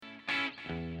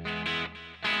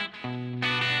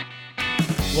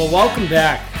Well, welcome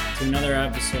back to another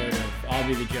episode of I'll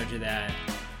Be the Judge of That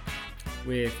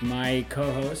with my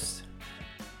co-host,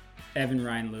 Evan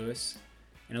Ryan Lewis,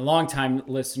 and a longtime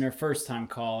listener, first-time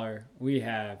caller, we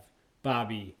have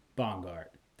Bobby Bongart.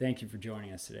 Thank you for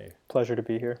joining us today. Pleasure to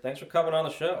be here. Thanks for coming on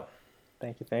the show.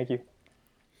 Thank you.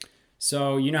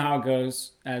 So, you know how it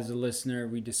goes. As a listener,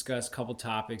 we discuss a couple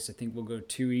topics. I think we'll go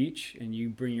two each, and you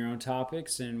bring your own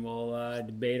topics, and we'll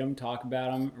debate them, talk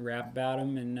about them, rap about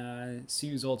them, and see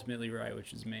who's ultimately right,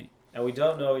 which is me. And we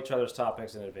don't know each other's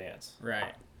topics in advance.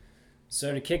 Right.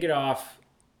 So to kick it off,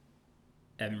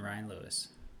 Evan Ryan Lewis.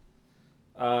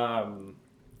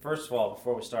 First of all,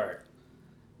 before we start,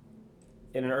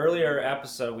 in an earlier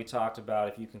episode, we talked about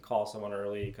if you can call someone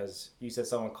early because you said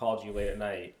someone called you late at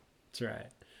night. That's right.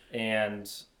 And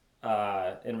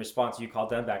in response, you called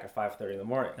them back at 5:30 in the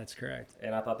morning. That's correct.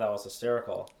 And I thought that was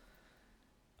hysterical.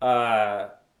 We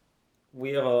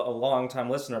have a long-time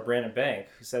listener, Brandon Bank,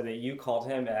 who said that you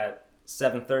called him at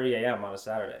 7:30 a.m. on a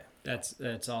Saturday.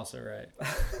 That's also right.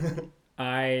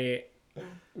 I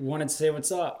wanted to say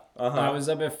what's up. Uh-huh. I was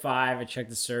up at 5. I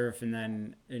checked the surf, and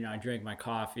then I drank my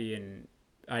coffee, and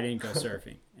I didn't go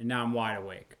surfing. And now I'm wide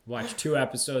awake. Watched 2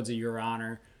 episodes of Your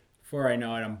Honor. Before I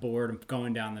know it, I'm bored. I'm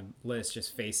going down the list,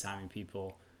 just FaceTiming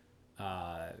people.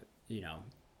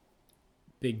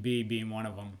 Big B being one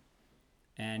of them.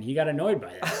 And he got annoyed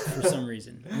by that for some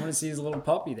reason. I want to see his little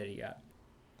puppy that he got.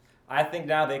 I think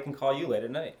now they can call you late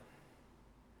at night.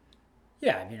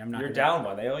 Yeah, I mean, I'm not. You're down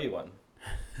one. They owe you one.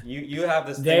 You have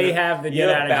this. They thing have the you get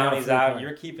have out of jail bounties free out. card.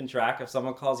 You're keeping track. If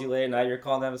someone calls you late at night, you're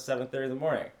calling them at 7:30 in the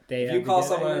morning. They if have you the call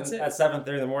get out, someone that's it. at 7:30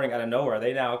 in the morning out of nowhere,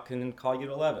 they now can call you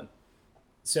at 11.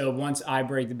 So once I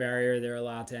break the barrier, they're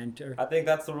allowed to enter. I think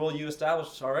that's the rule you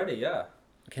established already. Yeah.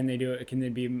 Can they do it? Can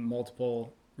there be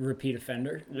multiple repeat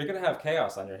offender? You're gonna have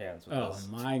chaos on your hands with Oh this.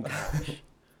 my gosh!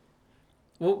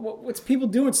 What's people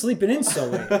doing sleeping in so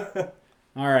late?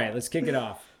 All right, let's kick it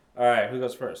off. All right, who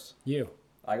goes first? You.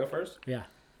 I go first. Yeah.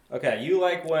 Okay, you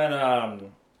like when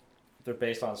they're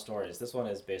based on stories. This one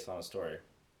is based on a story.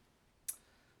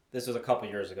 This was a couple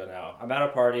years ago now. I'm at a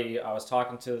party. I was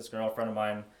talking to this girlfriend of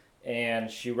mine, and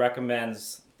she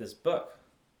recommends this book.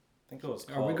 I think it was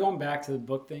called... Are we going back to the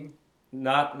book thing?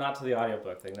 Not to the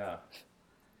audiobook thing, no.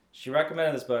 She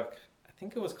recommended this book. I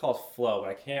think it was called Flow, but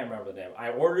I can't remember the name. I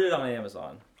ordered it on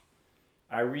Amazon.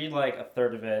 I read like a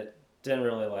third of it, didn't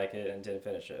really like it, and didn't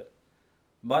finish it.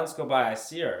 Months go by, I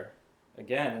see her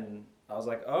again, and I was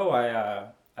like, "Oh,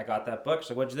 I got that book."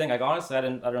 She's like, "What'd you think?" Like, honestly, I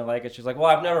didn't like it. She's like, "Well,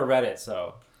 I've never read it,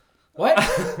 so." What?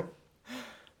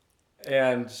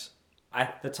 And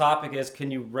the topic is,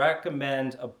 can you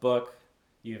recommend a book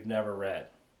you've never read?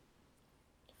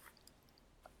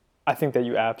 I think that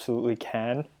you absolutely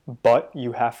can, but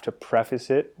you have to preface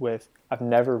it with, I've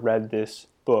never read this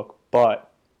book,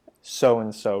 but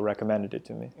so-and-so recommended it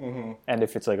to me. Mm-hmm. And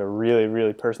if it's like a really,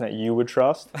 really person that you would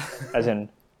trust, as in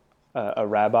a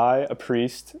rabbi, a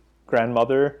priest,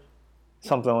 grandmother,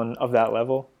 something of that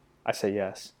level, I say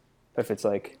yes. If it's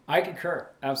like... I concur.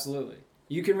 Absolutely.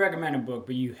 You can recommend a book,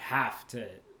 but you have to.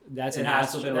 That's It an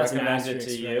has to asterisk. be That's an recommended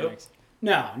asterisk to right you? next.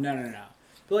 No.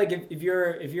 But like if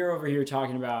you're over here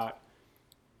talking about,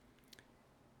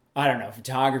 I don't know,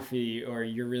 photography, or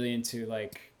you're really into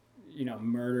like,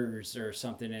 murders or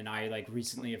something, and I like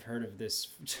recently have heard of this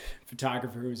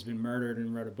photographer who's been murdered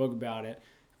and wrote a book about it,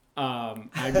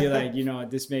 I'd be like,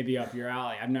 this may be up your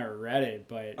alley. I've never read it,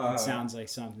 but it sounds like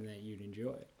something that you'd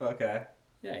enjoy. Okay.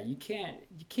 Yeah, you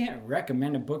can't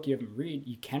recommend a book you haven't read.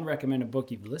 You can recommend a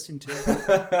book you've listened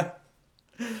to.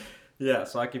 Yeah,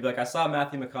 so I could be like, I saw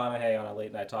Matthew McConaughey on a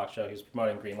late night talk show. He was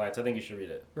promoting Green Lights. I think you should read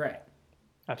it Right.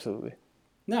 Absolutely.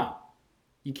 No,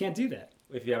 you can't do that.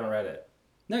 if you haven't read it.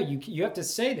 No, you have to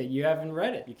say that you haven't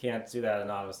read it. You can't do that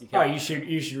anonymous. You Oh, can't.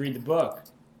 you should read the book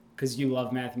because you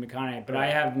love Matthew McConaughey, but I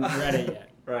haven't read it yet.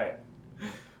 Right.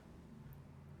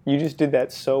 You just did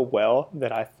that so well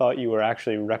that I thought you were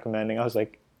actually recommending. I was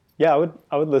like, yeah,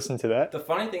 I would listen to that. The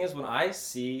funny thing is when I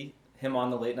see him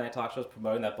on the late night talk shows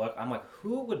promoting that book, I'm like,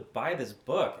 who would buy this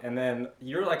book? And then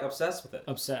you're like obsessed with it.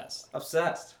 Obsessed.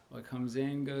 Obsessed. What comes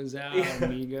in goes out. Yeah.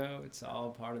 Amigo. It's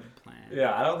all part of the plan.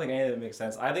 Yeah, I don't think any of it makes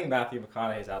sense. I think Matthew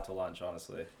McConaughey's out to lunch,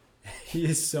 honestly. He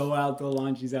is so out to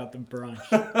lunch. He's out to brunch.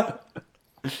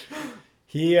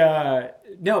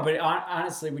 No, but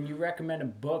honestly, when you recommend a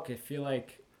book, I feel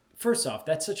like, first off,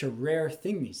 that's such a rare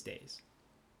thing these days.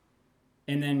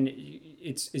 And then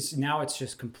it's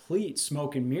just complete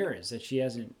smoke and mirrors that she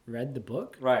hasn't read the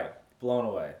book. Right. Blown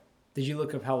away. Did you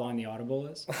look up how long the Audible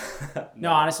is?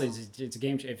 No, honestly, it's a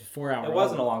game changer. It's a 4-hour. It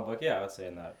wasn't a long book. Yeah, I would say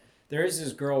in that. There is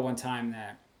this girl one time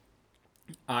that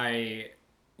I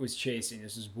was chasing.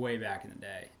 This was way back in the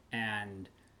day. And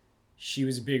she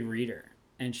was a big reader,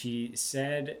 and she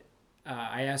said,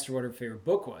 I asked her what her favorite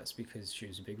book was because she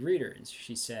was a big reader, and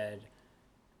she said,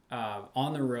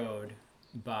 On the Road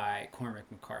by Cormac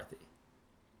McCarthy.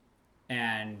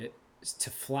 And to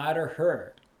flatter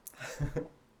her,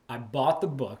 I bought the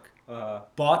book,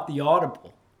 bought the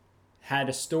Audible, had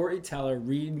a storyteller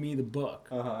read me the book,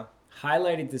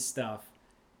 highlighted the stuff,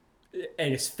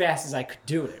 and as fast as I could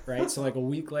do it, right? So like a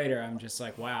week later, I'm just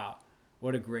like, wow,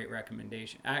 what a great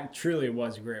recommendation. Truly, it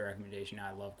was a great recommendation.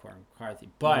 I love Cormac McCarthy.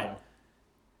 But,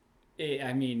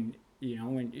 I mean, you know,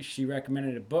 when she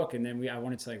recommended a book and then I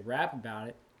wanted to like rap about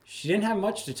it, she didn't have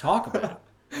much to talk about.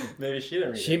 Maybe she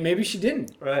didn't read it. Maybe she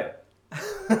didn't. Right.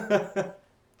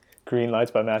 Green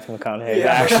Lights by Matthew McConaughey is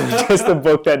actually just a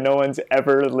book that no one's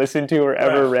ever listened to or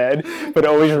ever read, but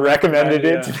always recommended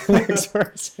it to the next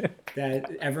person.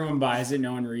 That everyone buys it,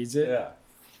 no one reads it. Yeah.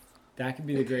 That could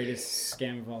be the greatest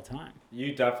scam of all time.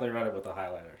 You definitely read it with a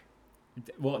highlighter.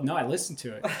 Well, no, I listened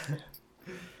to it.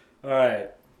 All right.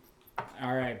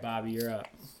 All right, Bobby, you're up.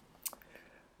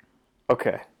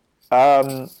 Okay.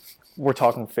 We're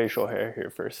talking facial hair here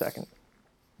for a second.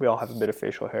 We all have a bit of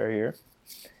facial hair here.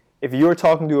 If you were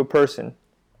talking to a person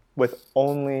with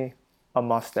only a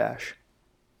mustache,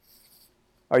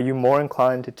 are you more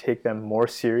inclined to take them more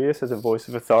serious as a voice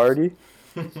of authority,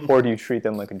 or do you treat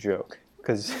them like a joke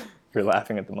because you're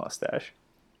laughing at the mustache?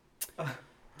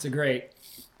 It's a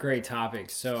great topic.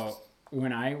 So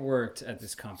when I worked at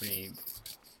this company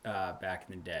back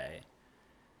in the day,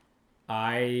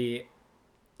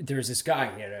 there was this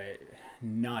guy. He had a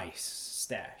nice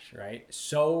stash, right?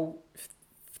 So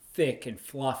thick and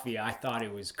fluffy, I thought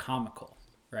it was comical,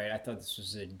 right? I thought this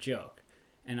was a joke.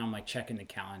 And I'm like checking the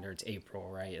calendar. It's April,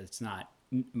 right? It's not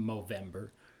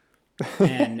Movember.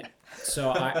 And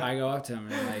so I go up to him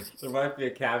and I'm like... There might be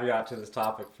a caveat to this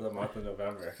topic for the month of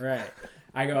November. Right.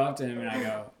 I go up to him and I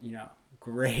go, you know,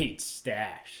 great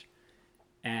stash.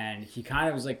 And he kind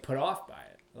of was like put off by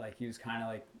it. Like he was kind of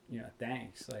like, you know,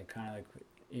 thanks. Like kind of like,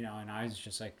 you know, and I was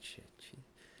just like, shit.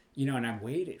 You know, and I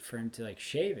waited for him to like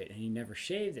shave it, and he never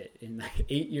shaved it. And like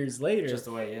 8 years later, Just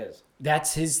the way he is.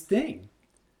 That's his thing.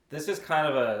 This is kind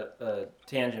of a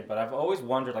tangent, but I've always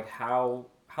wondered like how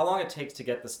long it takes to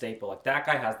get the staple. Like that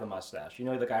guy has the mustache. You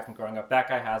know the guy from growing up. That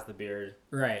guy has the beard.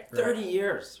 Right. 30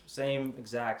 years, same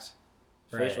exact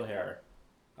facial hair.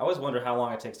 I always wonder how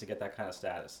long it takes to get that kind of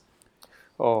status.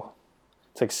 Oh,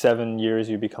 it's like 7 years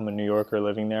you become a New Yorker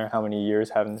living there. How many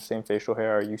years having the same facial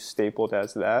hair are you stapled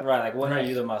as that? Right, like when are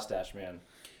you the mustache man?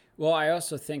 Well, I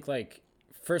also think like,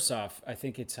 first off, I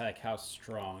think it's like how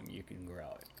strong you can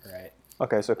grow it, right?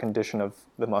 Okay, so condition of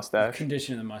the mustache.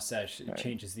 Condition of the mustache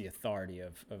changes the authority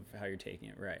of how you're taking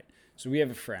it, right? So we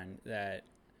have a friend that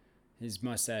his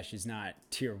mustache is not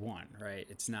tier 1, right?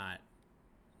 It's not,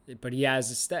 but he has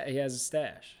a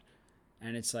stash,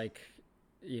 and it's like,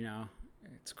 you know,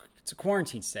 it's a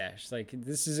quarantine stash. Like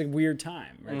this is a weird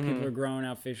time, right? Mm-hmm. People are growing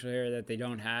out facial hair that they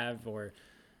don't have, or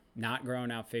not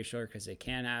growing out facial hair because they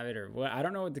can't have it, or what. I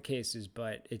don't know what the case is,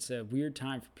 but it's a weird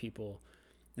time for people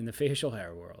in the facial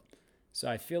hair world. So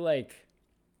I feel like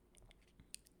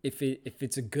if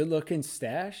it's a good looking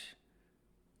stash,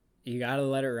 you gotta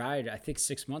let it ride. I think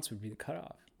 6 months would be the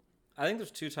cutoff. I think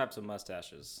there's two types of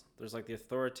mustaches. There's like the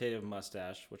authoritative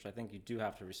mustache, which I think you do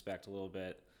have to respect a little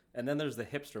bit, and then there's the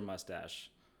hipster mustache,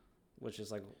 which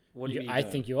is like, what do you I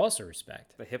think you also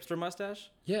respect. The hipster mustache?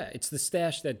 Yeah, it's the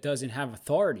stash that doesn't have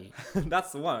authority.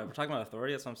 That's the one. We're talking about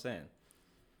authority. That's what I'm saying.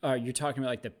 You're talking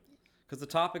about like the... Because the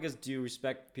topic is, do you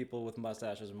respect people with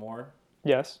mustaches more?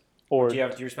 Yes. Or do you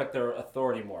respect their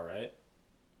authority more, right?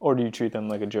 Or do you treat them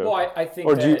like a joke? Well, I think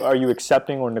or are you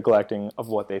accepting or neglecting of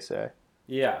what they say?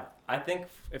 Yeah. I think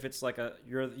if it's like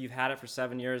you've had it for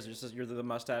 7 years, you're the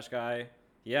mustache guy,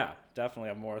 yeah, definitely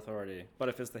have more authority. But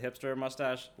if it's the hipster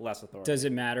mustache, less authority. Does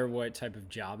it matter what type of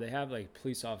job they have? Like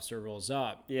police officer rolls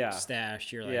up,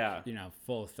 stash, you're like, you know,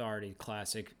 full authority,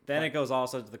 classic. Then it goes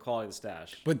also to the quality of the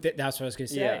stash. But that's what I was going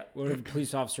to say. Yeah. What if a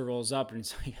police officer rolls up and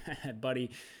it's like,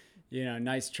 buddy, you know,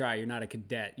 nice try. You're not a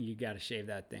cadet. You got to shave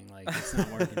that thing. Like, it's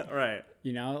not working. Right.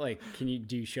 You know, like,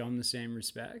 do you show him the same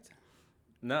respect?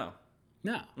 No.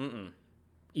 No. Mm-mm.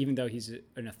 Even though he's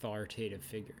an authoritative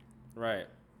figure. Right.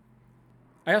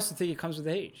 I also think it comes with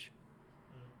age.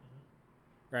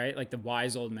 Right? Like the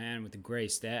wise old man with the gray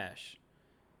stash.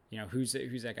 You know, who's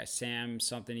that guy? Sam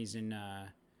something. He's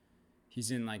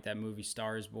in like that movie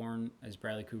Star is Born as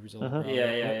Bradley Cooper's old brother.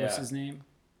 Yeah. What's his name?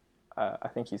 I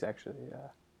think he's actually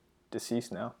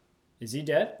deceased now. Is he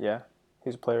dead? Yeah.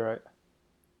 He's a playwright.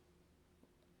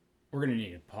 We're going to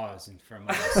need a pause for a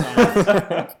moment of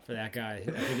silence for that guy.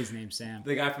 I think his name's Sam.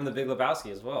 The guy from The Big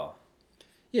Lebowski as well.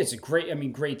 Yeah, it's a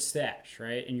great stash,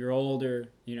 right? And you're older,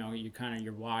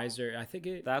 you're wiser.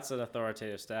 That's an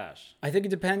authoritative stash. I think it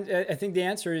depends. I think the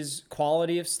answer is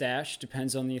quality of stash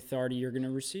depends on the authority you're going to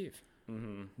receive.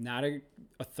 Mm-hmm. Not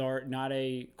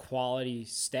a quality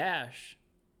stash.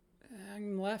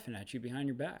 I'm laughing at you behind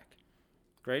your back.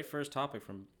 Great first topic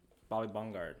from Bobby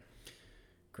Bungard.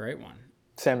 Great one.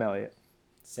 Sam Elliott.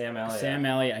 Sam Elliott. Sam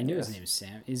Elliott. I knew his name was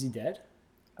Sam. Is he dead?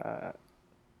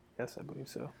 Yes, I believe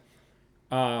so.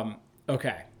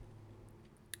 Okay.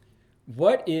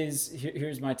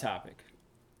 Here's my topic.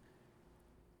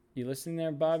 You listening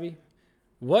there, Bobby?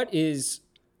 What is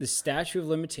the statute of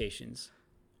limitations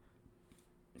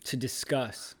to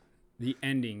discuss the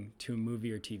ending to a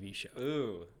movie or TV show?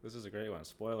 Ooh, this is a great one.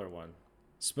 Spoiler one.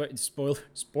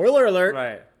 Spoiler alert.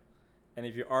 Right. And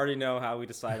if you already know how we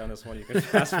decide on this one, you can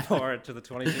fast forward to the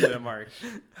 22-minute mark.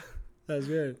 That's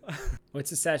good. What's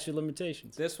the statute of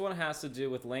limitations? This one has to do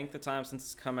with length of time since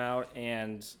it's come out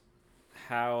and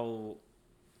how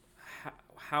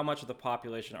much of the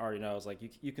population already knows. Like,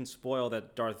 you can spoil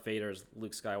that Darth Vader is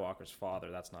Luke Skywalker's father.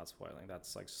 That's not spoiling.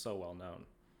 That's, like, so well known.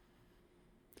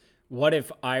 What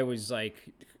if I was like,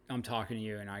 I'm talking to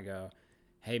you and I go,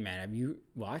 hey, man, have you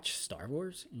watched Star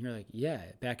Wars? And you're like, yeah,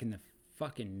 back in the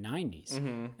fucking 90s.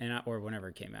 Mm-hmm. Or whenever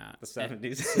it came out. The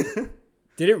 70s.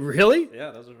 Did it really?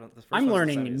 Yeah, those are the first I'm ones in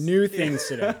learning the 70s. new things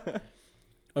today.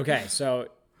 Okay, so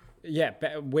yeah,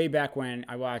 way back when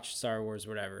I watched Star Wars,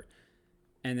 whatever,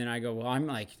 and then I go, well, I'm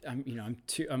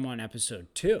on episode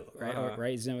 2, right? Uh-huh.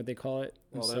 Right? Isn't that what they call it?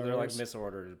 Well, they're like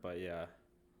misordered, but yeah.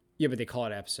 Yeah, but they call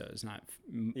it episodes, not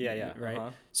Yeah, right.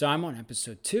 Uh-huh. So I'm on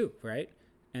episode 2, right?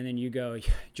 And then you go,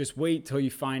 just wait till you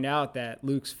find out that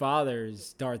Luke's father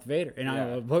is Darth Vader, and I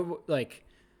go, what like.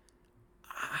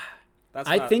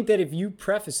 I think that if you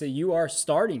preface that you are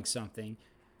starting something,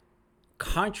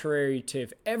 contrary to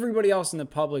if everybody else in the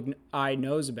public eye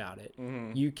knows about it,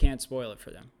 mm-hmm. you can't spoil it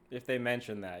for them. If they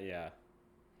mention that, yeah.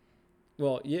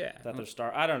 Well, yeah. That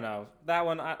they're I don't know. That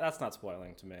one, that's not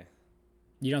spoiling to me.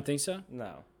 You don't think so?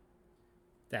 No.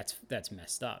 That's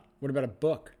messed up. What about a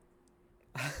book?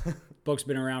 Book's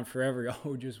been around forever.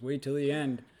 Oh, just wait till the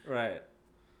end. Right.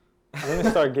 I'm going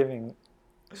to start giving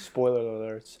spoiler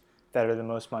alerts that are the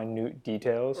most minute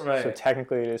details. Right. So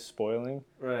technically it is spoiling.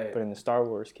 Right. But in the Star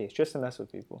Wars case, just to mess with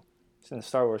people, just in the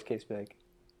Star Wars case, be like,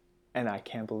 and I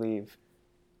can't believe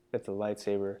that the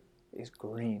lightsaber is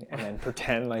green, and then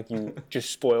pretend like you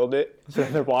just spoiled it. So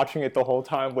they're watching it the whole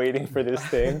time, waiting for this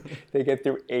thing. They get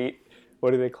through 8,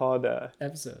 what are they called?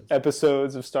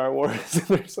 Episodes of Star Wars. And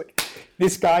they're just like,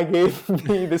 this guy gave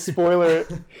me the spoiler,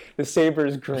 the saber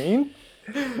is green.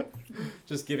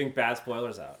 Just giving bad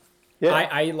spoilers out. Yeah.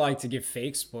 I like to give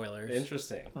fake spoilers.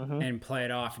 Interesting. Mm-hmm. And play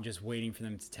it off and just waiting for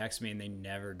them to text me, and they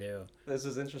never do. This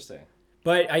is interesting.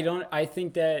 But I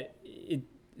think that it.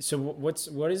 So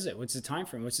what is it? What's the time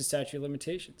frame? What's the statute of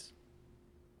limitations?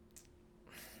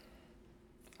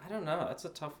 I don't know. That's a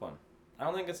tough one. I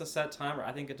don't think it's a set timer.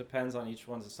 I think it depends on each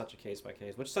one's such a case by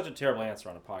case, which is such a terrible answer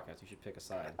on a podcast. You should pick a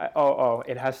side.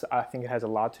 It has. I think it has a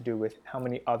lot to do with how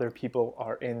many other people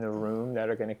are in the room that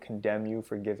are going to condemn you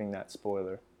for giving that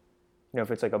spoiler. You know,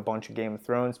 if it's like a bunch of Game of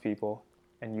Thrones people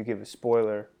and you give a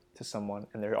spoiler to someone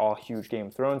and they're all huge Game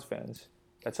of Thrones fans,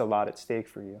 that's a lot at stake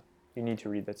for you. You need to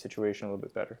read that situation a little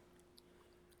bit better.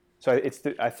 So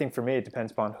I think for me, it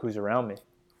depends upon who's around me,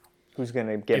 who's going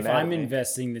to get mad at me. If I'm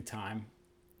investing the time,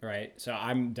 right? So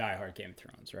I'm diehard Game of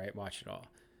Thrones, right? Watch it all.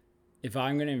 If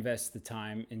I'm going to invest the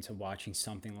time into watching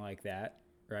something like that,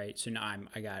 right? So now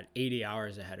I got 80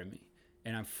 hours ahead of me,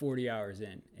 and I'm 40 hours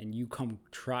in, and you come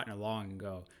trotting along and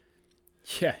go,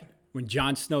 yeah, when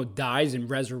Jon Snow dies and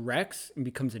resurrects and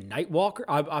becomes a Night Walker,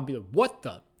 I'll be like, what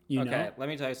the? You know? Let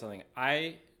me tell you something.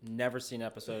 I never seen an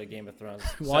episode of Game of Thrones.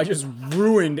 Well, I just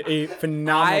ruined a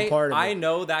phenomenal part of it. I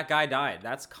know that guy died.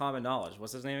 That's common knowledge.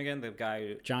 What's his name again? The guy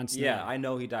who... Jon Snow. Yeah, I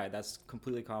know he died. That's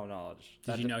completely common knowledge.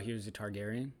 Did you know he was a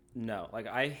Targaryen? No. Like,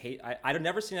 I'd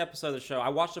never seen an episode of the show. I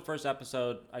watched the first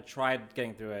episode. I tried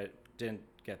getting through it. Didn't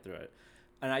get through it.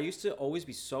 And I used to always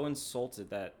be so insulted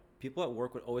that people at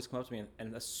work would always come up to me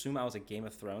and assume I was a Game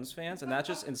of Thrones fan, and that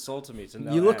just insulted me to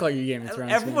know. You look like a Game of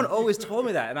Thrones Everyone fan. always told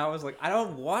me that, and I was like, I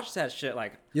don't watch that shit.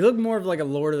 Like, you look more of like a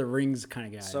Lord of the Rings kind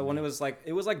of guy. So when it was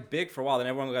big for a while, then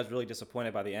everyone was really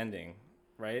disappointed by the ending,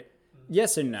 right?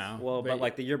 Yes and no. Well, but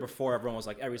like the year before, everyone was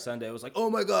like, every Sunday it was like, oh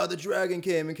my god, the dragon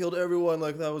came and killed everyone,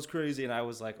 like that was crazy, and I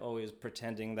was like always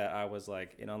pretending that I was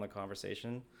like in on the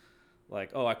conversation.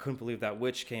 Like, oh, I couldn't believe that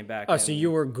witch came back. Oh, so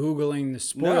you were Googling the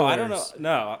spoilers? No, I don't know.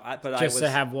 No, just to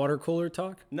have water cooler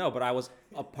talk? No, but I was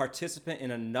a participant in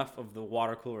enough of the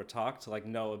water cooler talk to like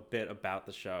know a bit about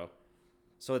the show.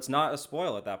 So it's not a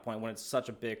spoil at that point when it's such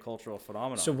a big cultural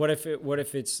phenomenon. So what if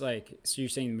it's like, so you're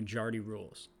saying majority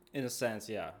rules? In a sense,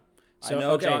 yeah. So, I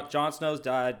know okay. Jon Snow's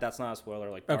died. That's not a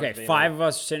spoiler. Like Darth Okay, Vader. 5 of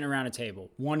us are sitting around a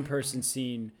table. One person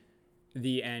seen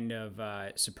the end of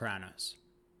Sopranos.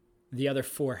 The other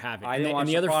 4 haven't. I didn't watch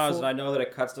the other Sopranos, 4... and I know that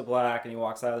it cuts to black, and he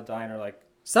walks out of the diner like.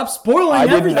 Stop spoiling I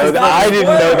didn't everything. know that. Stop I didn't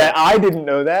know spoiling. that. I didn't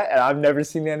know that, and I've never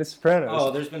seen the end of Sopranos. Oh,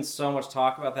 there's been so much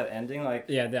talk about that ending, like.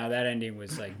 Yeah, no, that ending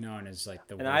was like known as like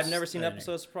the worst. And I've never seen an ending.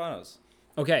 episode of Sopranos.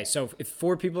 Okay, so if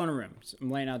 4 people in a room, so I'm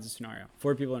laying out the scenario.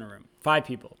 4 people in a room, 5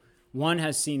 people. One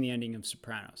has seen the ending of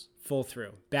Sopranos full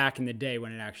through back in the day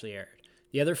when it actually aired.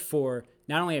 The other 4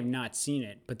 not only have not seen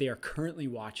it, but they are currently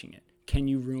watching it. Can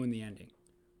you ruin the ending?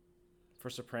 For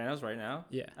Sopranos right now?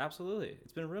 Yeah. Absolutely.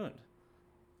 It's been ruined.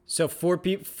 So 4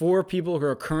 people who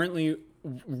are currently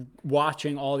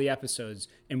watching all the episodes,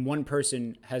 and one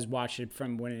person has watched it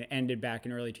from when it ended back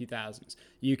in early 2000s.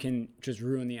 You can just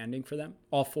ruin the ending for them,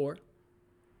 all 4.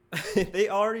 They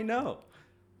already know.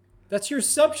 That's your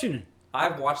assumption.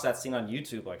 I've watched that scene on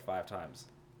YouTube like 5 times.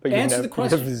 But you Answer the you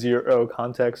question. have zero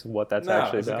context of what that's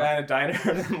actually there's a about. guy in a diner,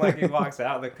 and then like he walks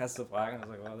out, and then cuts to black, and I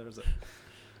was like, well, there's a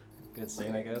good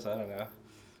scene, I guess. I don't know.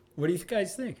 What do you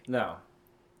guys think? No,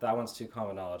 that one's too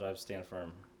common knowledge. I stand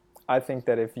firm. I think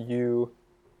that if you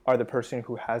are the person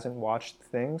who hasn't watched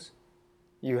things,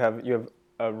 you have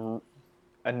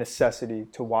a necessity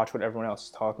to watch what everyone else is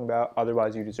talking about.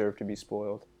 Otherwise, you deserve to be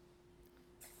spoiled.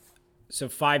 So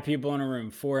 5 people in a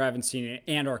room, 4 haven't seen it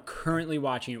and are currently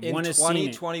watching it. In One has seen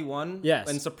it. 2021, Yes.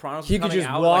 when Sopranos He was could coming just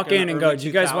out, walk like, in and go, early "Do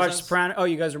you guys watch 2000s?" Soprano? Oh,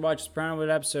 you guys are watching Soprano. What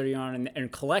episode are you on?" And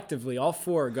collectively, all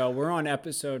 4 go, "We're on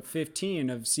episode 15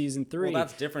 of season 3." Well,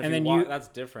 that's different. And if then that's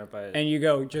different, but and you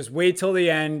go, "Just wait till the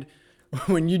end."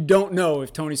 When you don't know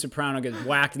if Tony Soprano gets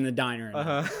whacked in the diner,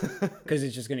 because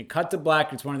it's just going to cut to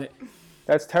black. It's one of the.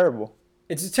 That's terrible.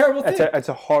 It's a terrible thing. That's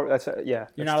a hard. Yeah. You're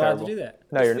that's not allowed terrible. to do that.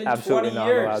 No, It's you're been absolutely 20 not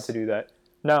years. allowed to do that.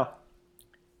 No.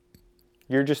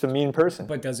 You're just a mean person.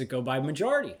 But does it go by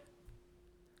majority?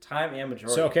 time and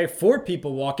majority. So okay, 4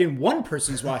 people walk in, 1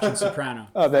 person's watching Soprano.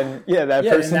 Oh, then yeah, that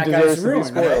Yeah, person then that guy's deserves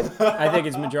to be ruined. spoiled. I think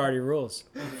it's majority rules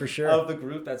for sure. of the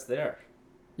group that's there.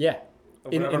 Yeah,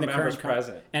 Of whatever member's current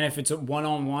present. and if it's a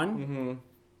one-on-one, Mm-hmm.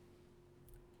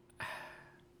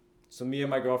 So me and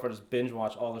my girlfriend just binge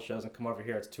watch all the shows and come over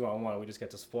here. It's 2-on-1. We just get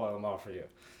to spoil them all for you.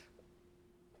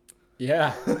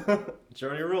 yeah,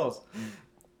 Majority rules.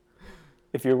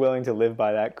 If you're willing to live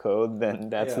by that code, then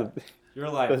that's Yeah. Your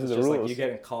life Those is are just the like rules. you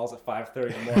getting calls at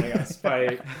 5:30 in the morning on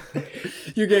Spike.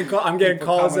 you're getting I'm getting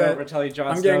People calls coming at over, tell you Jon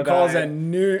I'm getting Snow calls died. at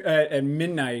noon at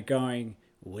midnight going.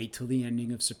 Wait till the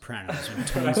ending of Sopranos. When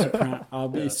Tony Soprano, I'll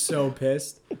be so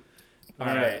pissed. All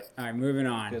right, moving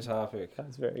on. Good topic.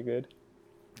 that's very good.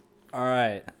 All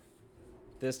right.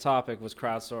 This topic was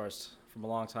crowdsourced from a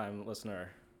long-time listener.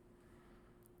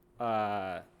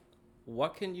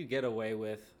 What can you get away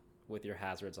with your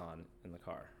hazards on in the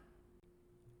car?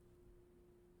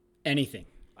 Anything.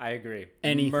 I agree.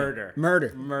 Anything.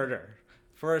 Murder.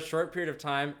 For a short period of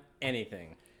time,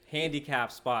 anything.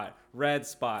 Handicap spot, red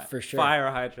spot, For sure. fire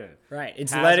hydrant. Right.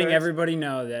 It's Hazards. letting everybody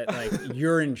know that like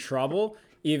you're in trouble,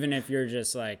 even if you're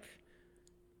just like,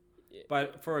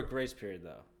 But for a grace period,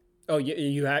 though. oh,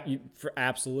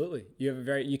 absolutely. You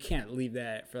have you can't leave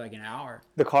that for like an hour.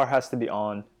 The car has to be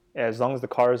on. As long as the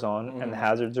car is on Mm-hmm. and the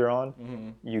hazards are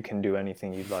on, you can do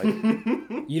anything you'd like.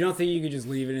 You don't think you could just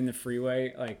leave it in the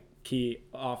freeway, like key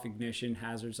off ignition,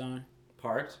 hazards on?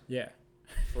 Parked Yeah.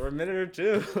 for a minute or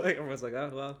two. Like everyone's like,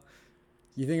 oh well.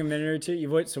 You think a minute or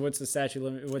two? So what's the statute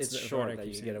limit? What's It's the short what I that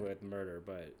keep you can saying? get away with murder,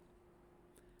 but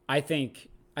I think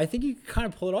you can kind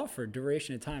of pull it off for a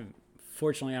duration of time.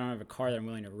 Fortunately, I don't have a car that I'm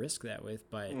willing to risk that with,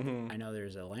 but I know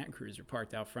there's a Land Cruiser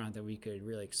parked out front that we could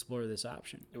really explore this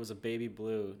option. it was a baby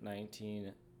blue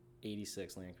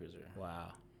 1986 Land Cruiser.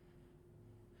 Wow.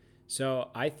 So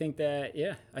I think that,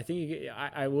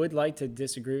 I would like to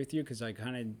disagree with you because I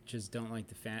kind of just don't like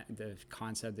the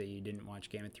concept that you didn't watch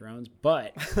Game of Thrones.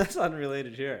 But That's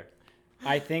unrelated here.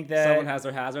 I think that Someone has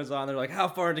their hazards on. They're like, how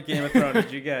far into Game of Thrones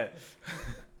did you get?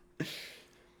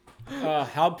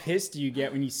 how pissed do you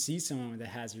get when you see someone with the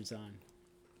hazards on?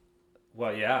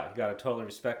 Well, yeah, you gotta totally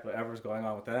respect whatever's going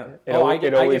on with them. It, Oh, al- I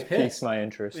get- it I always get pissed. piques my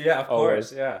interest. Yeah, of Always.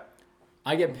 course. Yeah.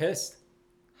 I get pissed.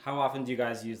 How often do you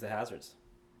guys use the hazards?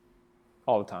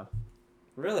 All the time.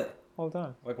 Really? All the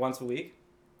time. Like once a week?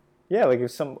 Yeah, like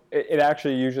if it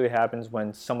actually usually happens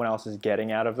when someone else is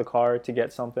getting out of the car to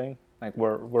get something. Like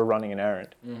we're running an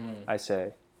errand. I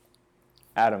say,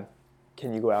 Adam,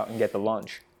 can you go out and get the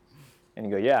lunch? And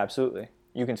you go, yeah, absolutely.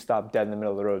 You can stop dead in the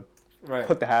middle of the road, Right.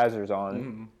 put the hazards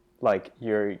on, like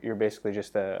you're basically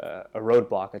just a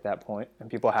roadblock at that point, and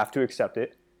people have to accept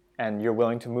it, and you're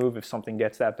willing to move if something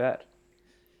gets that bad.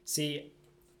 See,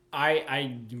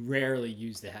 I rarely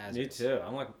use the hazards. Me too.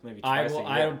 I'm like maybe I twice will a year.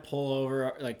 I will pull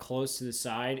over like close to the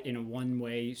side in a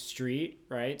one-way street,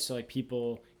 right? So like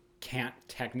people can't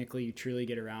technically truly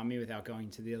get around me without going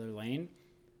to the other lane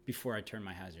before I turn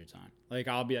my hazards on. Like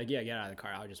I'll be like, yeah, get out of the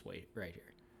car. I'll just wait right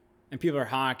here. And people are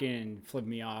honking and flipping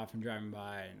me off and driving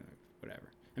by and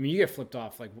whatever. I mean, you get flipped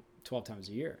off like 12 times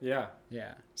a year. Yeah.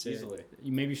 Yeah. So Easily.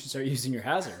 maybe you should start using your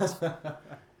hazards.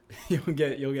 you'll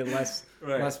get less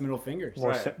middle fingers.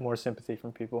 More sympathy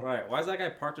from people. Right. Why is that guy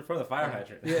parked in front of the fire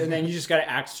hydrant? Yeah, and then you just got to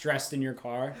act stressed in your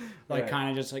car, like Right. kind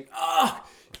of just like,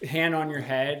 hand on your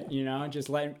head, just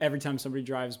let every time somebody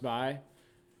drives by,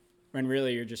 when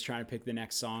really you're just trying to pick the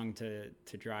next song to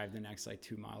drive the next like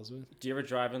 2 miles with. Do you ever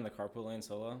drive in the carpool lane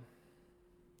solo?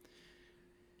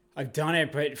 I've done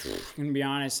it, but I'm gonna be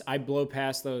honest, I blow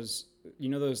past those,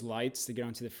 those lights to get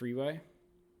onto the freeway.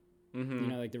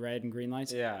 Mm-hmm. Like the red and green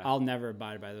lights. Yeah. I'll never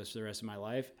abide by those for the rest of my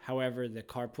life. However, the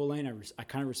carpool lane, I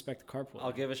kind of respect the carpool lane.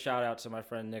 I'll give a shout out to my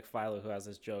friend Nick Philo, who has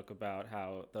this joke about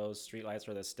how those streetlights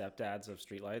are the stepdads of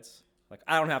streetlights. Like,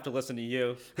 I don't have to listen to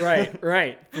you. Right,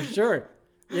 for sure.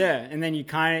 Yeah, and then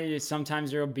you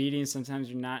sometimes you're obedient, sometimes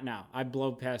you're not. Now, I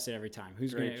blow past it every time.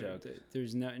 Great joke.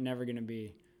 There's never going to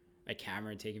be a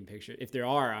camera taking pictures. If there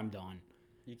are, I'm done.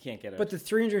 You can't get it. But the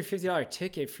 $350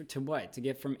 ticket to what? To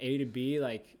get from A to B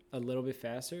like a little bit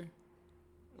faster?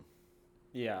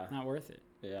 Yeah. Not worth it.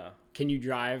 Yeah. Can you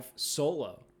drive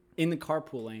solo in the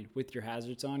carpool lane with your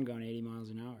hazards on going 80 miles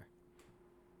an hour?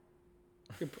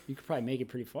 You could probably make it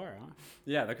pretty far, huh?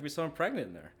 Yeah, there could be someone pregnant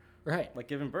in there, Right. like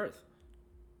giving birth.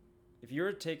 If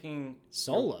you're taking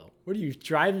Solo? What are you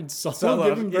driving solo?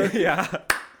 Giving birth? Yeah.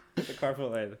 The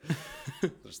carpool lane.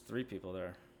 There's 3 people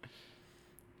there.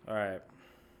 All right.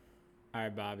 All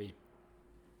right, Bobby.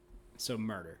 So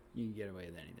murder. You can get away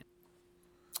with anything.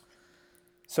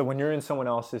 So when you're in someone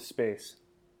else's space,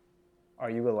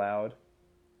 are you allowed?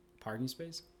 Parking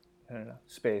space? No.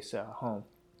 Space, home,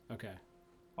 Okay.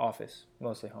 office,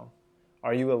 mostly home.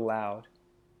 Are you allowed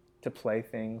to play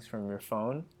things from your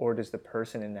phone, or does the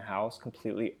person in the house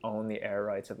completely own the air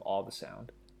rights of all the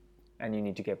sound, and you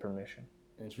need to get permission?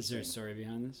 Is Interesting. there a story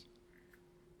behind this?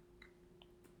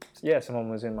 Yeah, someone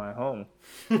was in my home,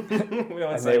 We don't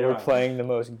and say they you're were on. playing the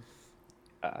most.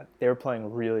 They were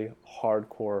playing really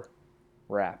hardcore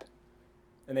rap.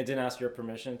 And they didn't ask your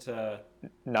permission to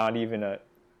Not even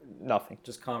nothing.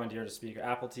 just commandeer a speaker,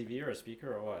 Apple TV or a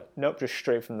speaker or what? Nope, just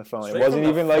straight from the phone. Straight It wasn't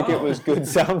from the even like it phone? was good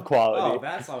sound quality. Oh,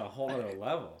 that's on a whole other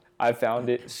level. I found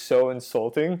it so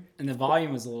insulting. And the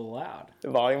volume was a little loud.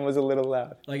 The volume was a little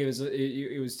loud. Like it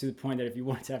was to the point that if you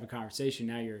wanted to have a conversation,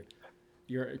 now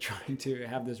you're trying to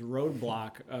have this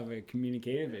roadblock of a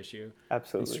communicative issue and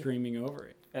Absolutely. screaming over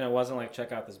it. And it wasn't like,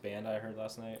 check out this band I heard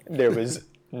last night. There was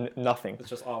nothing. It's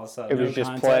just all of a It sudden. was No just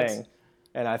context. playing,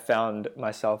 and I found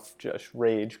myself just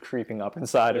rage creeping up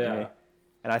inside of Yeah. me,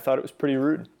 and I thought it was pretty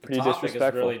rude, the pretty topic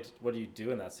disrespectful. is really, what do you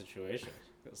do in that situation?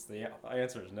 Because the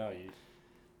answer is no.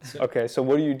 Okay, so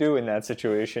what do you do in that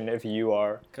situation if you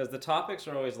are? Because the topics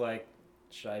are always like,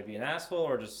 should I be an asshole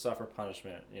or just suffer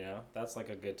punishment? That's like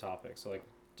a good topic. So like,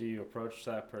 do you approach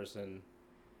that person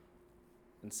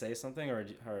and say something, or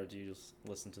do you just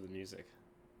listen to the music?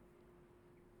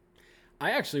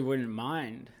 I actually wouldn't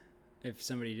mind if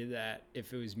somebody did that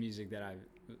if it was music that I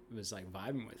was like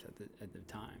vibing with at the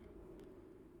time.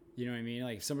 You know what I mean?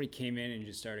 Like if somebody came in and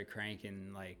just started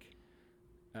cranking like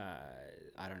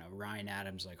I don't know, Ryan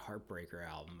Adams like Heartbreaker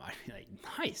album, I'd be like,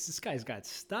 nice, this guy's got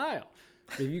style.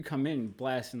 But if you come in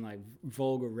blasting like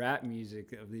vulgar rap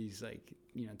music of these like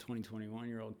 20,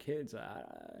 21-year-old kids,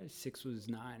 6 was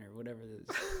 9 or whatever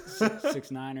the 6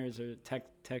 9ers or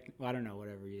tech, well, I don't know,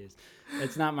 whatever he is.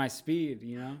 It's not my speed,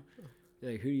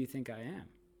 Like, who do you think I am?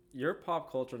 Your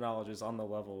pop culture knowledge is on the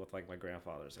level with like my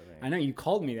grandfather's, I think. I know you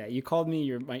called me that. You called me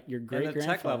your great And grandfather. the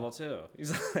tech level too.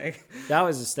 He's like, That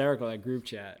was hysterical. That group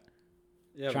chat,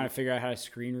 yeah, trying to figure out how to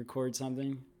screen record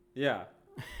something yeah,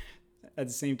 at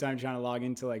the same time trying to log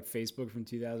into like Facebook from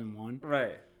 2001.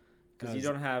 right. Because you That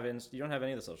don't have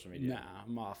any of the social media. Nah,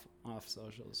 I'm off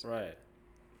socials. Right.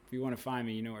 If you want to find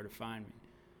me, you know where to find me.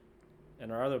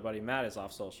 And our other buddy Matt is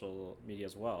off social media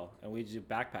as well, and we do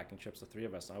backpacking trips, the 3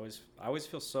 of us. And I always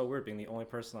feel so weird being the only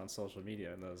person on social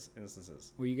media in those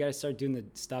instances. Well, you got to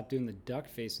stop doing the duck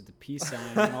face with the peace sign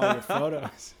in all your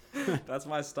photos. That's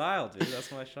my style, dude.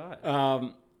 That's my shot.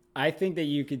 I think that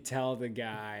you could tell the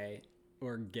guy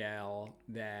or gal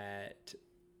that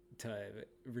to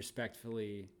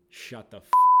respectfully shut the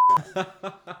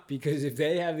Because if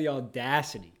they have the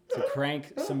audacity to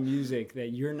crank some music that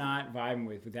you're not vibing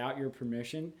with without your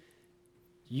permission,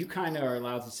 you kind of are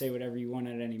allowed to say whatever you want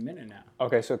at any minute now.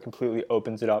 Okay, so it completely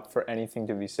opens it up for anything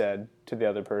to be said to the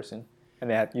other person.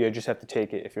 And you just have to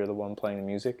take it if you're the one playing the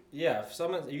music. Yeah,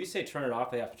 if you say turn it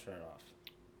off, they have to turn it off.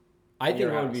 I think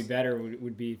your what would be house. better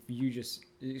would be if you just,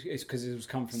 it's because it was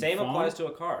coming from Same the phone. applies to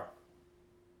a car.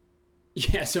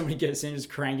 Yeah, somebody gets in just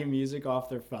cranking music off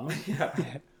their phone. Yeah.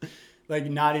 Like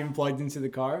not even plugged into the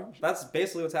car. That's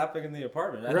basically what's happening in the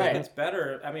apartment. I Right. think it's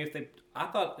better. I mean, I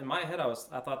thought in my head,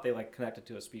 I thought they like connected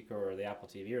to a speaker or the Apple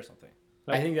TV or something.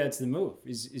 I think that's the move.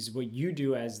 Is what you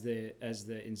do as the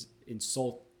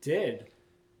insult did.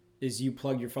 Is you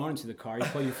plug your phone into the car, you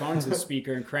plug your phone into the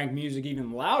speaker, and crank music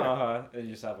even louder. And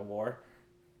you just have a war.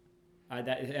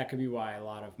 That could be why a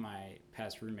lot of my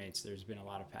past roommates, there's been a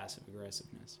lot of passive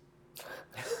aggressiveness.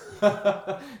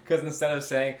 Because instead of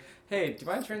saying, "Hey, do you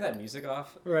mind turning that music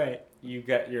off?" Right. You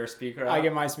get your speaker out. I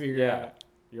get my speaker Yeah. out.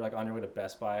 You're like on your way to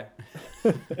Best Buy.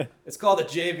 It's called the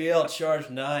JBL Charge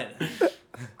 9.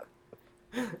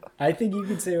 I think you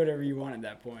can say whatever you want at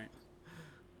that point.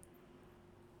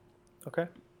 Okay.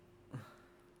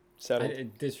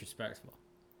 Settled. Disrespectful.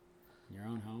 In your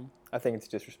own home. I think it's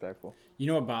disrespectful. You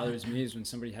know what bothers me is when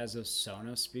somebody has those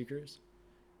Sonos speakers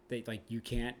that like you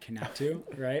can't connect to,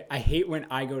 right? I hate when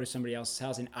I go to somebody else's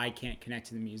house and I can't connect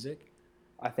to the music.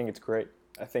 I think it's great.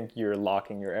 I think you're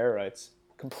locking your air rights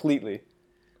completely.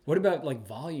 What about like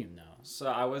volume though?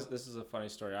 So this is a funny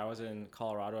story. I was in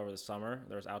Colorado over the summer.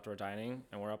 There was outdoor dining,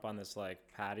 and we're up on this like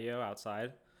patio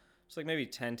outside. It's like maybe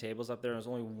 10 tables up there, and there's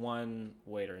only one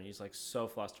waiter, and he's like so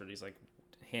flustered. He's like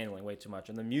handling way too much,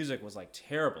 and the music was like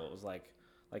terrible. It was like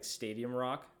stadium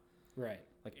rock, Right.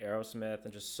 like Aerosmith,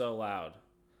 and just so loud.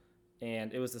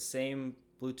 And it was the same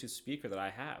Bluetooth speaker that I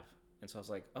have. And so I was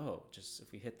like, oh, just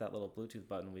if we hit that little Bluetooth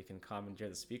button, we can commandeer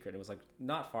the speaker. And it was like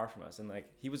not far from us. And like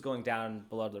he was going down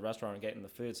below to the restaurant and getting the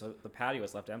food. So the patio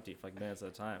was left empty for like minutes at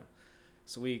a time.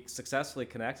 So we successfully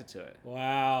connected to it.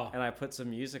 Wow. And I put some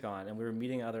music on, and we were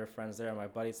meeting other friends there. And my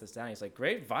buddy sits down. He's like,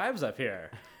 great vibes up here.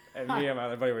 And me and my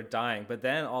other buddy were dying. But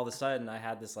then all of a sudden I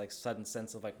had this like sudden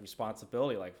sense of like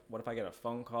responsibility. Like, what if I get a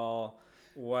phone call?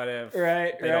 What if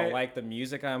they don't like the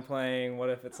music I'm playing? What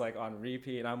if it's like on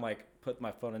repeat? And I'm like, put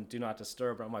my phone in do not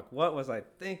disturb. And I'm like, what was I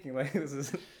thinking? Like, this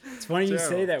is. It's funny terrible. you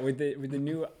say that with the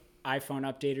new iPhone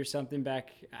update or something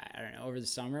back, I don't know, over the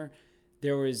summer.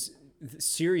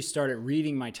 Siri started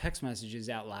reading my text messages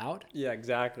out loud. Yeah,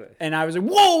 exactly. And I was like,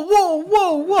 whoa, whoa,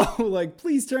 whoa, whoa. Like,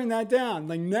 please turn that down.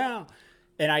 Like, now.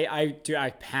 And I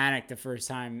panicked the first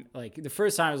time. Like, the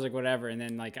first time I was like, whatever. And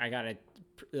then, like, I got a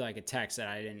text that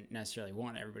I didn't necessarily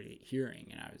want everybody hearing.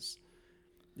 And I was,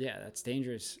 yeah, that's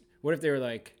dangerous. What if they were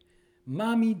like,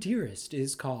 Mommy Dearest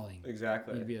is calling?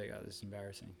 Exactly. You'd be like, oh, this is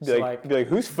embarrassing. Be like,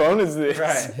 whose phone is this?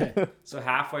 Right. So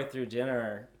halfway through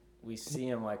dinner, we see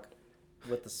him like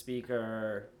with the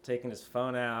speaker, taking his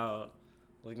phone out,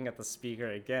 looking at the speaker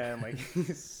again. Like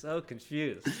he's so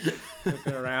confused,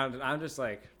 looking around, and I'm just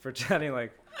like pretending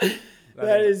like.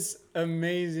 That is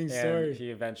amazing and story. he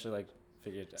eventually like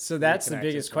figured. So that's the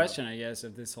reconnected biggest to him. question, I guess,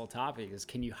 of this whole topic is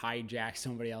can you hijack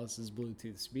somebody else's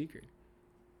Bluetooth speaker?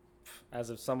 As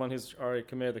of someone who's already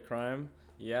committed the crime,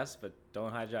 yes, but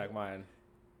don't hijack mine.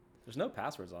 There's no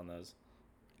passwords on those.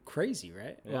 Crazy,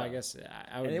 right? Yeah. Well, I guess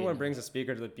I would. Anyone brings a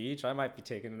speaker to the beach, I might be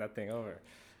taking that thing over.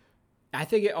 I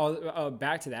think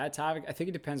back to that topic. I think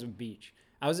it depends on beach.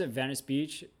 I was at Venice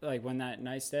Beach like when that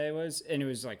nice day was, and it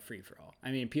was like free for all.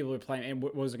 I mean, people were playing. And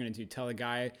what was it going to do? Tell a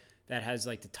guy that has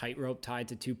like the tightrope tied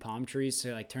to two palm trees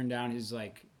to like turn down his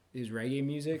reggae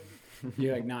music?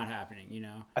 You're like not happening, you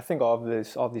know. I think all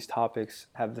of these topics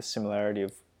have the similarity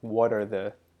of what are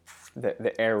the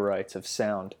air rights of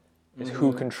sound. Is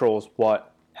who controls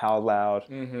what, how loud,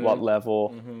 what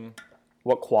level,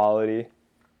 what quality.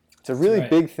 It's a really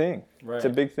big thing. Right. It's a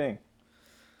big thing.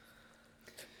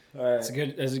 All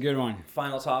right. That's a good one.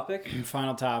 Final topic.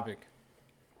 Final topic.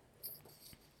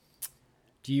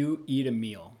 Do you eat a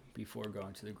meal before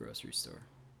going to the grocery store?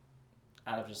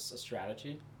 Out of just a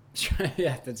strategy?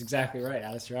 Yeah, that's exactly right.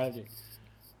 Out of strategy.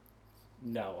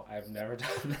 No, I've never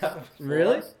done that before.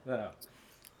 Really? No.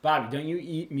 Bobby, don't you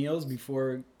eat meals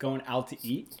before going out to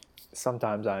eat?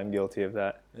 Sometimes I am guilty of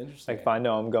that. Interesting. Like if I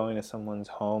know I'm going to someone's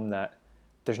home that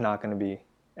there's not going to be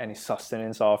any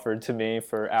sustenance offered to me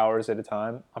for hours at a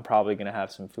time, I'm probably going to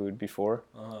have some food before.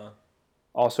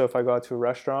 Also, if I go out to a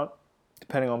restaurant,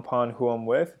 depending upon who I'm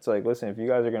with, it's like, listen, if you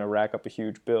guys are going to rack up a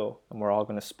huge bill and we're all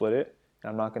going to split it, and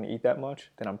I'm not going to eat that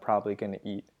much, then I'm probably going to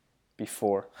eat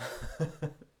before.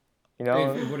 You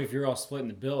know? What if you're all splitting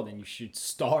the bill? Then you should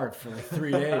starve for like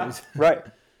 3 days. Right.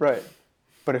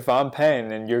 But if I'm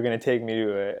paying and you're gonna take me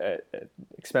to a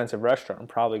expensive restaurant, I'm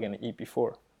probably gonna eat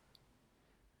before.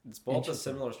 It's both a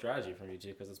similar strategy from you two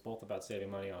because it's both about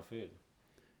saving money on food.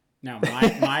 No,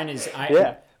 mine is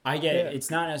Yeah. I get it. It's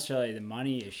not necessarily the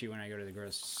money issue when I go to the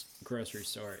grocery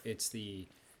store. It's the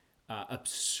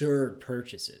absurd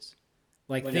purchases,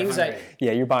 like When you're things hungry.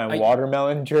 Yeah, you're buying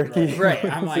watermelon jerky. right.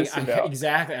 I'm What's like this about?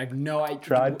 exactly. I have no idea.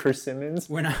 Dried persimmons.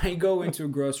 When I go into a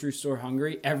grocery store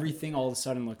hungry, everything all of a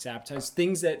sudden looks appetizing.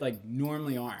 Things that like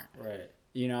normally aren't. Right.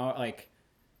 You know, like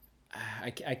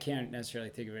I can't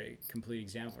necessarily think of a complete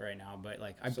example right now, but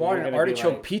like I So bought you're an gonna be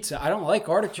artichoke like- pizza. I don't like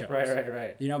artichokes.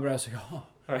 Right. You know, but I was like, oh,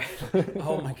 Right.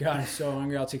 oh my god, I'm so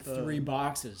hungry. I'll take 3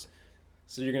 boxes.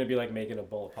 So you're gonna be like making a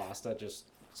bowl of pasta just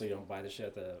so you don't buy the shit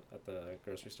at the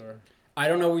grocery store. I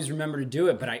don't always remember to do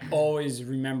it, but I always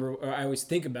remember, or I always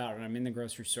think about it when I'm in the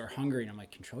grocery store hungry, and I'm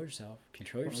like, control yourself.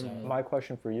 My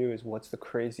question for you is, what's the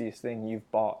craziest thing you've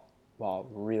bought while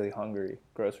really hungry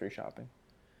grocery shopping?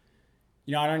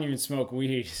 You know, I don't even smoke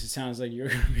weed. It sounds like you're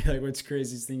gonna be like, what's the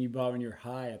craziest thing you bought when you're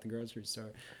high at the grocery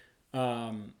store?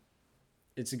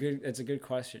 It's a good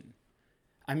question.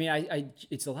 I mean, I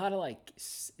it's a lot of like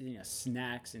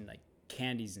snacks and like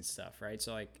candies and stuff, right?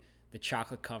 So like the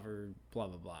chocolate covered blah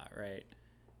blah blah, right?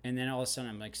 And then all of a sudden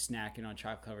I'm like snacking on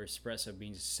chocolate covered espresso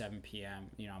beans at 7 p.m.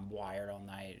 You know, I'm wired all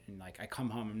night, and like I come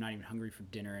home, I'm not even hungry for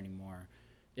dinner anymore.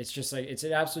 It's just like it's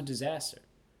an absolute disaster.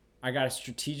 I got to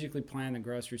strategically plan the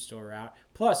grocery store route.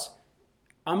 Plus,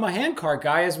 I'm a hand cart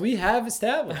guy, as we have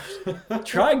established.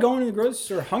 Try going to the grocery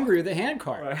store hungry with a hand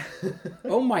cart. Right.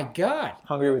 Oh my God.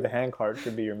 Hungry with a hand cart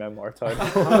should be your memoir title.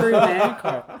 Hungry with a hand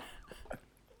cart.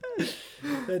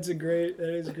 That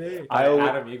is great.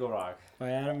 Adam Eagle Rock. By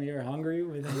Adam, you're hungry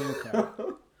with a hand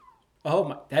cart. Oh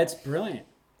my, that's brilliant.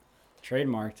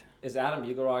 Trademarked. Is Adam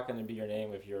Eagle Rock going to be your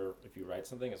name if you write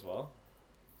something as well,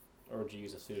 or would you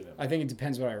use a pseudonym? I think it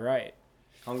depends what I write.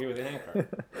 Hungry with a hand cart.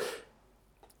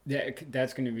 Yeah,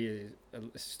 that's going to be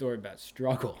a story about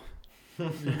struggle. You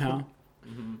know.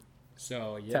 Mm-hmm.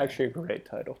 So yeah. It's actually a great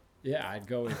title. Yeah, I'd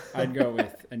go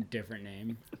with a different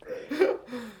name.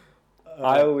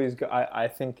 I always go. I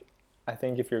think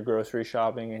if you're grocery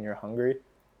shopping and you're hungry,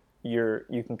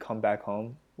 you can come back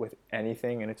home with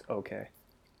anything and it's okay.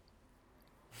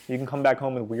 You can come back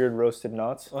home with weird roasted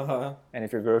nuts, and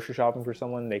if you're grocery shopping for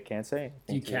someone, they can't say anything.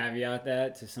 Do you to you. caveat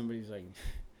that to somebody who's like,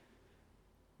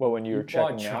 Well, when you were you bought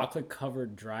checking out, chocolate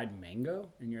covered dried mango,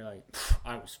 and you're like,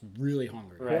 I was really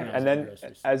hungry. Right. when I was and at the then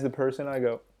grocery store." as the person, I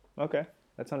go, okay,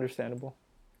 that's understandable.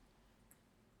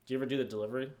 Do you ever do the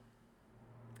delivery?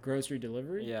 Grocery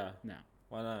delivery? Yeah. No.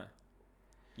 Why not?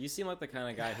 You seem like the kind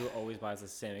of guy who always buys the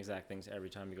same exact things every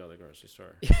time you go to the grocery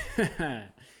store.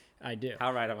 I do.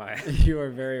 How right am I? You are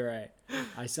very right.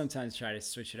 I sometimes try to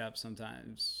switch it up.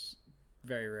 Sometimes,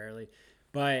 very rarely,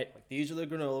 but These are the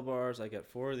granola bars. I get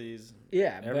 4 of these.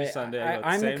 yeah, Every but Sunday I, at the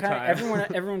I'm same the kind time.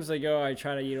 of, everyone's like, oh, I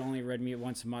try to eat only red meat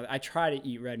once a month. I try to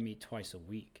eat red meat twice a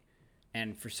week,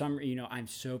 and for some, I'm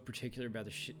so particular about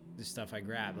the stuff I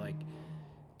grab. Like,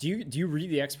 do you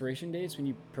read the expiration dates when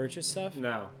you purchase stuff?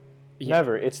 No. Yeah.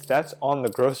 Never. That's on the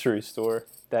grocery store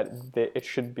that it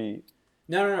should be.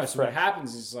 No. So what Fresh.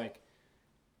 happens is like,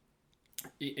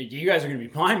 you guys are gonna be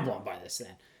mind blown by this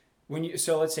then.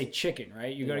 So let's say chicken,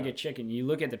 right? You go to Yeah. get chicken. You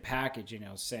look at the package and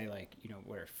it'll say like,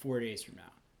 4 days from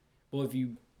now. Well, if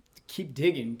you keep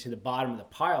digging to the bottom of the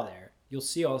pile there, you'll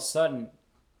see all of a sudden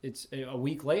it's a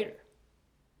week later.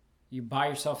 You buy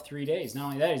yourself 3 days. Not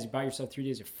only that, is you buy yourself 3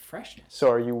 days of freshness. So,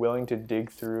 are you willing to dig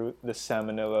through the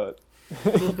salmonella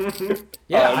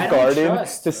Yeah, I don't garden,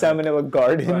 trust. the salmonella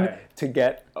garden, Right. to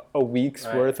get a week's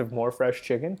Right. worth of more fresh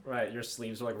chicken? Right. Your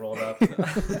sleeves are like rolled up. You got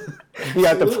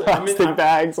the Absolutely. plastic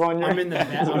bags on your. I'm in the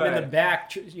Right.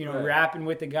 back, Right. rapping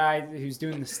with the guy who's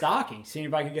doing the stocking, seeing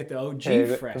if I could get the OG Hey,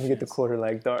 freshness. let me get the quarter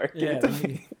leg dark. Yeah, Get the- let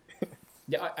me-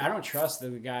 Yeah, I don't trust the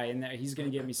guy in there. He's gonna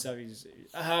get me stuff. He's,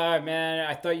 man,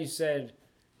 I thought you said,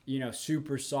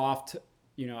 super soft,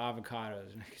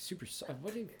 avocados. Like, super soft.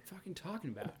 What are you fucking talking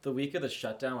about? The week of the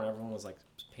shutdown, when everyone was like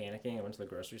panicking, I went to the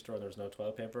grocery store and there was no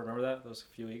toilet paper. Remember that? Those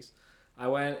few weeks. I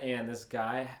went and this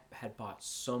guy had bought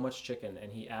so much chicken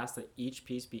and he asked that each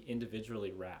piece be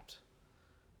individually wrapped.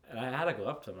 And I had to go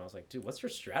up to him and I was like, dude, what's your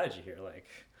strategy here? Like,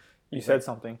 You said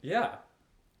something. yeah.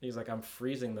 He's like, I'm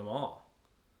freezing them all.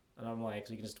 And I'm like,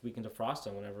 so we can defrost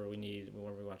them whenever we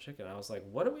want chicken. I was like,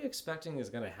 what are we expecting is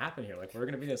going to happen here? Like, we're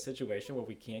going to be in a situation where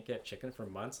we can't get chicken for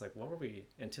months. Like, what were we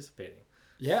anticipating?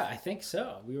 Yeah, I think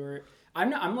so.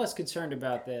 I'm less concerned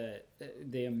about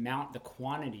the amount, the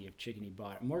quantity of chicken he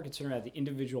bought. I'm more concerned about the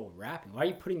individual wrapping. Why are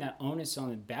you putting that onus on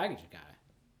the baggage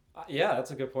guy? Yeah, that's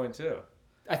a good point too.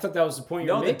 I thought that was the point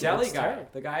you were No, the making. deli That's guy. terrible.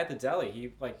 The guy at the deli.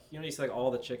 He you see like all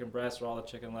the chicken breasts or all the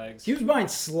chicken legs. He was buying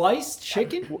sliced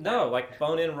chicken? No, like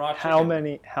bone-in raw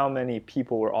chicken. How many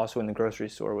people were also in the grocery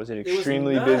store? Was it It was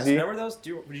extremely nuts. busy? Remember those?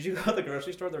 Did you go to the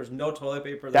grocery store? There was no toilet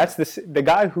paper. That's the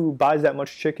guy who buys that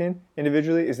much chicken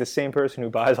individually is the same person who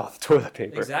buys all the toilet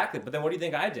paper. Exactly. But then what do you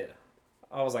think I did?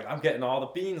 I was like, I'm getting all the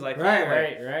beans. Like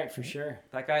Right, for sure.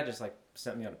 That guy just like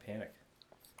sent me on a panic.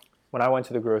 When I went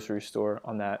to the grocery store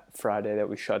on that Friday that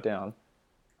we shut down,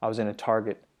 I was in a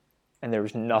Target and there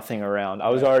was nothing around. I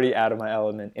was already out of my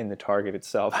element in the Target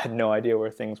itself. I had no idea where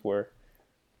things were.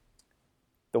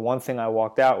 The one thing I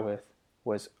walked out with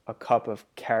was a cup of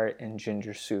carrot and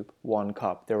ginger soup, 1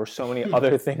 cup. There were so many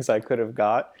other things I could have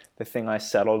got. The thing I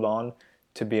settled on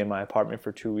to be in my apartment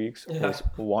for 2 weeks was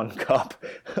 1 cup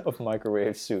of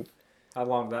microwave soup. How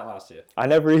long did that last you? I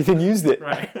never even used it.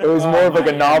 Right. It was more of like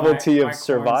a novelty my of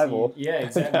survival. quarantine- Yeah, at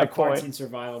exactly. My that point. quarantine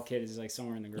survival kit is like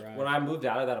somewhere in the garage. When I moved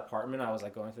out of that apartment, I was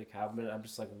like going through the cabinet. And I'm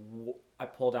just like, I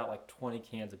pulled out like 20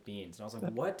 cans of beans, and I was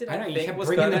like, what did I know, I you think kept was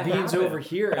bringing going the to beans happen? over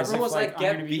here. As Everyone if, was like, I'm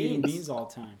get gonna be eating beans. beans all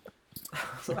the time.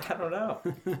 I don't know.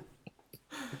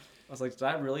 I was like, did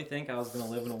I really think I was going to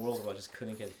live in a world where I just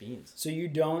couldn't get beans? So you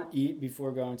don't eat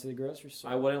before going to the grocery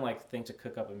store? I wouldn't like think to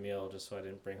cook up a meal just so I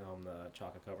didn't bring home the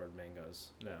chocolate covered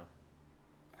mangoes. No.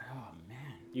 Oh,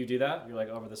 man. You do that? You're like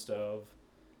over the stove.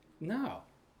 No.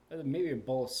 Maybe a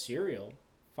bowl of cereal.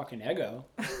 Fucking Eggo.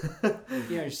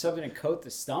 Just something to coat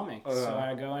the stomach. So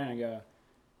I go in and I go,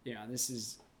 this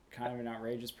is kind of an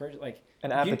outrageous purchase. Like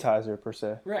An appetizer, per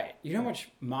se. Right. You know how much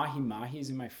mahi is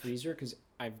in my freezer? Because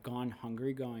I've gone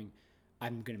hungry going,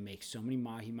 I'm going to make so many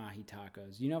mahi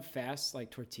tacos. You know how fast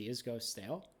like tortillas go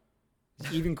stale?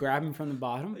 Even grab them from the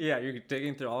bottom? Yeah, you're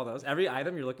digging through all those. Every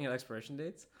item you're looking at expiration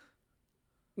dates?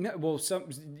 No, well,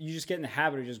 you just get in the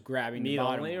habit of just grabbing Meat the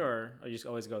bottom. only, or you just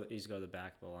always go to the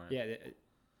back of the line? Yeah.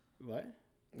 What?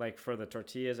 Like for the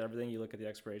tortillas, everything, you look at the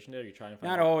expiration date, or you try and find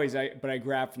Not out? always, but I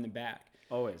grab from the back.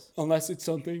 Always. Unless it's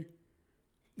something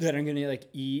that I'm going to like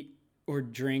eat or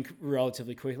drink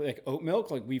relatively quickly, like oat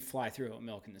milk. Like we fly through oat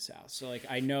milk in this house. So like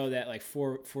I know that like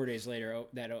four days later,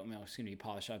 that oat milk is going to be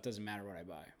polished off. It doesn't matter what I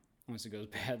buy. Unless it goes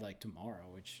bad like tomorrow,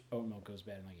 which oat milk goes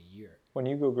bad in like a year. When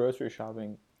you go grocery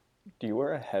shopping, do you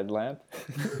wear a headlamp?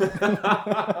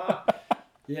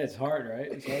 Yeah, it's hard,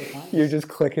 right? It's hard to find. You're just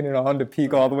clicking it on to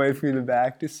peek all the way through the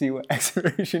back to see what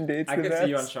expiration dates I the could see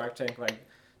you on best. Shark Tank like,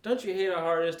 don't you hate how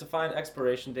hard it is to find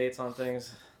expiration dates on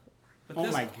things? With Oh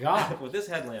this- my God. With this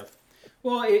headlamp.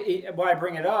 Well, why I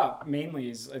bring it up mainly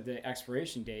is the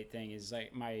expiration date thing. Is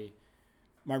like my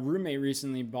roommate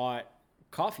recently bought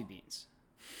coffee beans,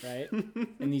 right?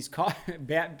 And these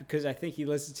because I think he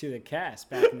listened to the cast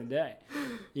back in the day,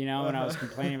 when I was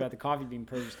complaining about the coffee bean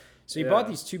purchase. So he bought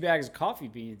these 2 bags of coffee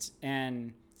beans,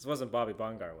 and This wasn't Bobby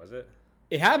Bongar, was it?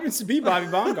 it happens to be Bobby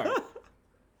Bongar.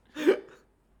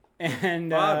 And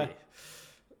Bobby.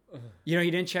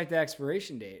 he didn't check the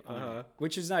expiration date on Uh-huh. it,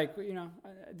 which is like,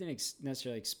 I didn't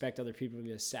necessarily expect other people to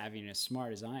be as savvy and as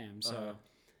smart as I am. So, Uh-huh.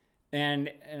 and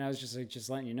I was just like, just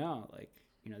letting you know, like,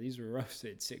 these were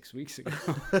roasted 6 weeks ago.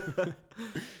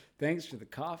 Thanks for the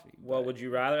coffee. Well, but- would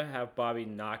you rather have Bobby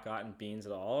not gotten beans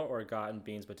at all, or gotten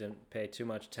beans but didn't pay too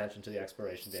much attention to the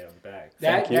expiration date on the bag?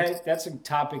 that's a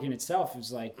topic in itself.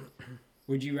 Is like,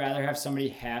 would you rather have somebody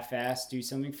half-assed do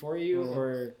something for you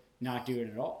or not do it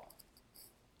at all?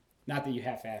 Not that you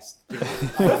half-assed do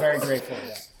it. I'm very grateful for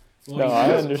that. No,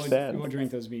 I understand. We'll drink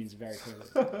those beans very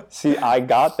clearly. See, I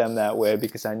got them that way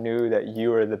because I knew that you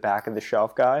were the back of the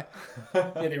shelf guy,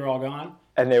 Yeah, they were all gone.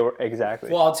 and they were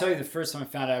exactly. Well, I'll tell you, the first time I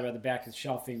found out about the back of the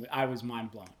shelf thing, I was mind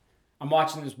blown. I'm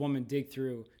watching this woman dig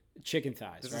through chicken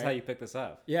thighs. This right? is how you pick this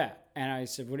up. Yeah, and I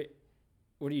said, "What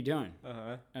are you doing?"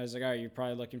 Uh-huh. I was like, "Oh, you're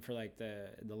probably looking for like the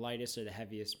lightest or the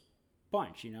heaviest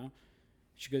bunch,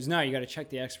 She goes, "No, you got to check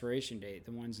the expiration date.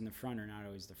 The ones in the front are not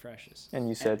always the freshest." and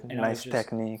you said, and I nice was just-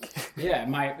 technique. Yeah,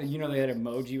 they had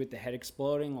emoji with the head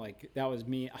exploding. Like that was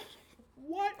me.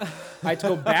 What? I had to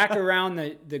go back around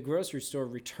the grocery store,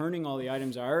 returning all the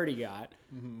items I already got,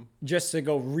 just to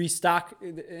go restock.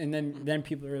 And then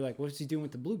people are like, "What's he doing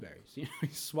with the blueberries?"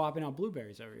 He's swapping out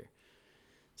blueberries over here.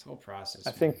 This whole process.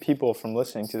 I think people from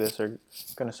listening to this are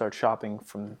going to start shopping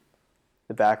from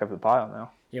the back of the pile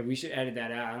now. Yeah, we should edit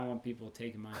that out. I don't want people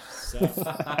taking my stuff.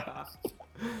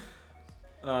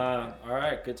 All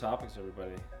right, good topics,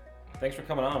 everybody. Thanks for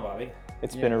coming on, Bobby.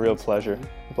 It's Yeah, been a real thanks, pleasure. man.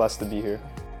 Blessed to be here.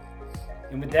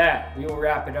 And with that, we will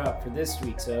wrap it up for this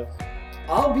week's of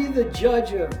I'll Be the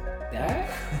Judge of That.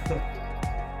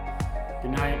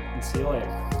 Good night, and see you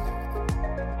later.